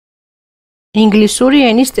ინგლისური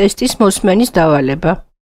ენის ტესტის მოსმენის დავალება.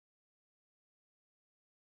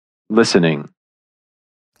 Listening.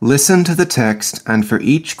 Listen to the text and for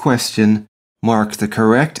each question, mark the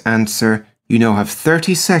correct answer. You now have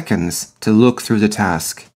 30 seconds to look through the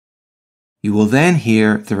task. You will then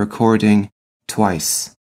hear the recording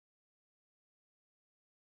twice.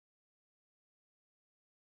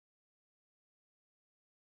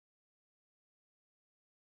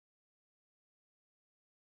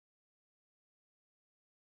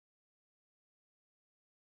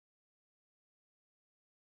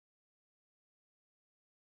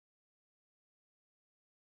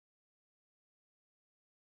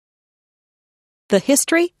 The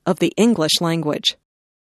history of the English language.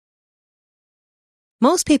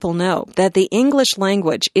 Most people know that the English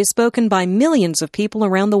language is spoken by millions of people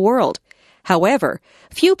around the world. However,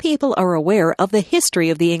 few people are aware of the history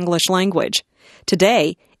of the English language.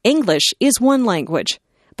 Today, English is one language,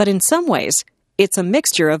 but in some ways, it's a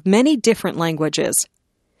mixture of many different languages.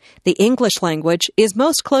 The English language is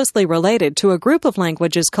most closely related to a group of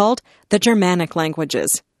languages called the Germanic languages.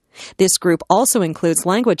 This group also includes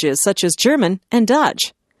languages such as German and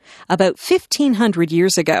Dutch. About 1,500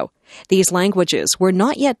 years ago, these languages were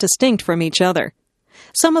not yet distinct from each other.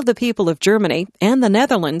 Some of the people of Germany and the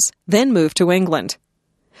Netherlands then moved to England.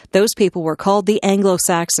 Those people were called the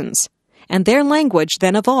Anglo-Saxons, and their language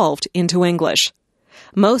then evolved into English.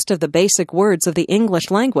 Most of the basic words of the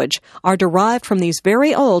English language are derived from these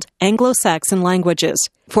very old Anglo-Saxon languages.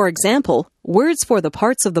 For example, words for the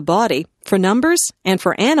parts of the body, for numbers, and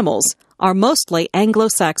for animals are mostly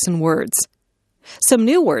Anglo-Saxon words. Some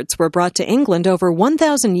new words were brought to England over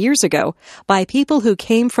 1,000 years ago by people who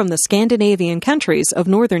came from the Scandinavian countries of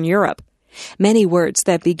Northern Europe. Many words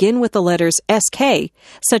that begin with the letters SK,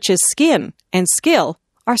 such as skin and skill,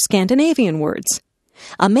 are Scandinavian words.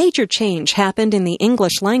 A major change happened in the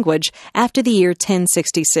English language after the year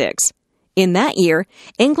 1066. In that year,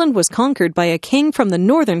 England was conquered by a king from the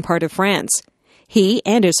northern part of France. He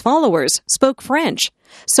and his followers spoke French,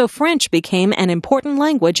 so French became an important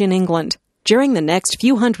language in England. During the next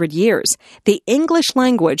few hundred years, the English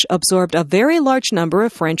language absorbed a very large number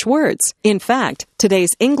of French words. In fact, today's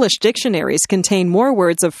English dictionaries contain more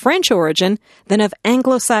words of French origin than of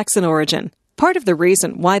Anglo-Saxon origin. Part of the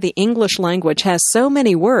reason why the English language has so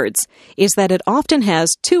many words is that it often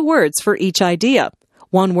has two words for each idea,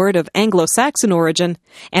 one word of Anglo-Saxon origin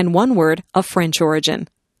and one word of French origin.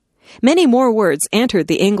 Many more words entered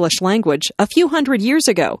the English language a few hundred years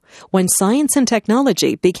ago when science and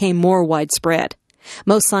technology became more widespread.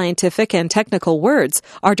 Most scientific and technical words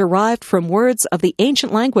are derived from words of the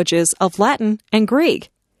ancient languages of Latin and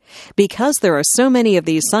Greek. Because there are so many of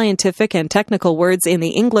these scientific and technical words in the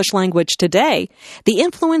English language today, the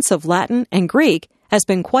influence of Latin and Greek has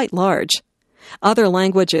been quite large. Other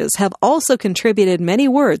languages have also contributed many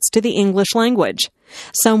words to the English language.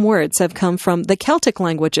 Some words have come from the Celtic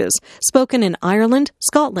languages, spoken in Ireland,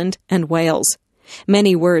 Scotland, and Wales.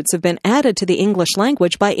 Many words have been added to the English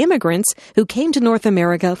language by immigrants who came to North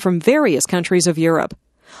America from various countries of Europe.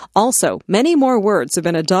 Also, many more words have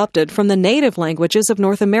been adopted from the native languages of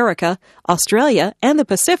North America, Australia, and the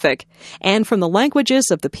Pacific, and from the languages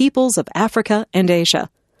of the peoples of Africa and Asia.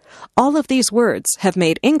 All of these words have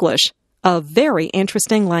made English a very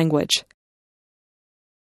interesting language.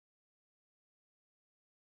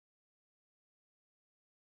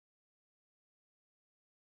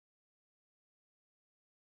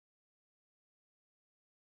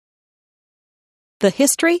 The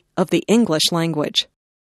history of the English language.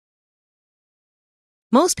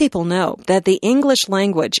 Most people know that the English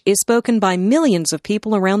language is spoken by millions of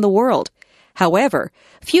people around the world. However,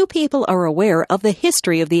 few people are aware of the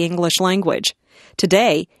history of the English language.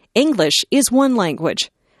 Today, English is one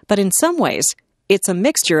language, but in some ways, it's a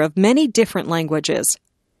mixture of many different languages.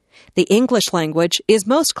 The English language is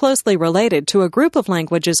most closely related to a group of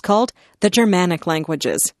languages called the Germanic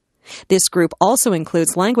languages. This group also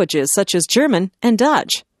includes languages such as German and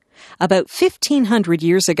Dutch. About 1,500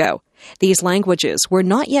 years ago, these languages were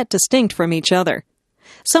not yet distinct from each other.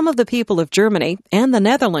 Some of the people of Germany and the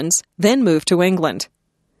Netherlands then moved to England.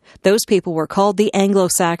 Those people were called the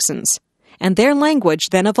Anglo-Saxons, and their language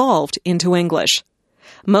then evolved into English.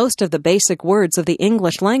 Most of the basic words of the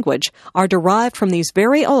English language are derived from these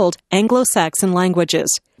very old Anglo-Saxon languages.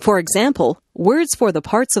 For example, words for the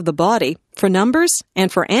parts of the body, for numbers,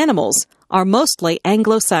 and for animals are mostly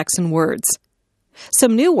Anglo-Saxon words.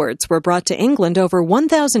 Some new words were brought to England over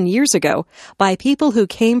 1,000 years ago by people who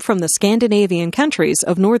came from the Scandinavian countries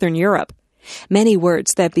of Northern Europe. Many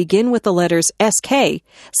words that begin with the letters SK,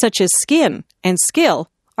 such as skin and skill,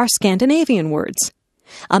 are Scandinavian words.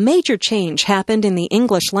 A major change happened in the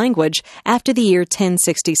English language after the year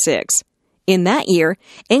 1066. In that year,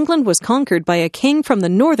 England was conquered by a king from the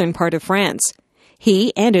northern part of France.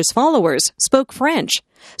 He and his followers spoke French,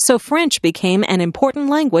 so French became an important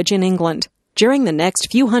language in England. During the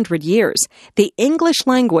next few hundred years, the English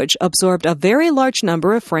language absorbed a very large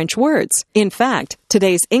number of French words. In fact,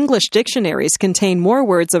 today's English dictionaries contain more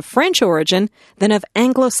words of French origin than of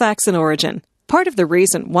Anglo-Saxon origin. Part of the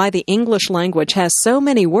reason why the English language has so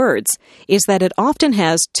many words is that it often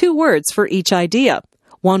has 2 words for each idea,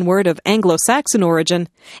 1 word of Anglo-Saxon origin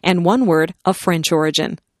and 1 word of French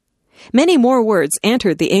origin. Many more words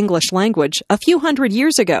entered the English language a few hundred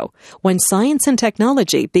years ago when science and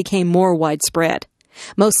technology became more widespread.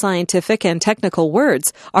 Most scientific and technical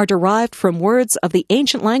words are derived from words of the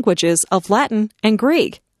ancient languages of Latin and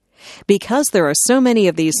Greek. Because there are so many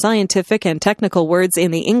of these scientific and technical words in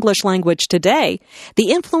the English language today, the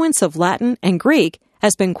influence of Latin and Greek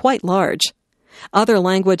has been quite large. Other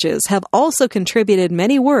languages have also contributed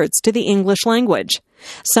many words to the English language.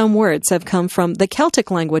 Some words have come from the Celtic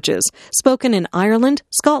languages, spoken in Ireland,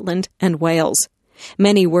 Scotland, and Wales.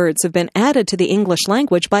 Many words have been added to the English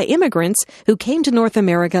language by immigrants who came to North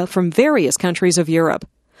America from various countries of Europe.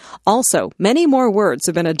 Also, many more words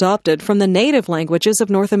have been adopted from the native languages of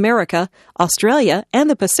North America, Australia, and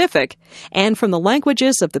the Pacific, and from the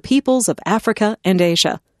languages of the peoples of Africa and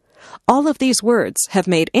Asia. All of these words have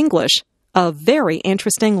made English a very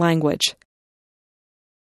interesting language.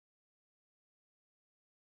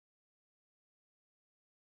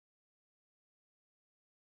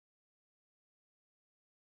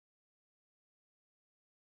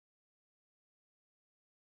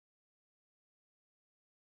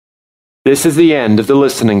 This is the end of the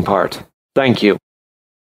listening part. Thank you.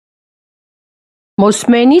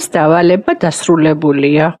 მოსმენის დავალება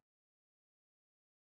დასრულებულია.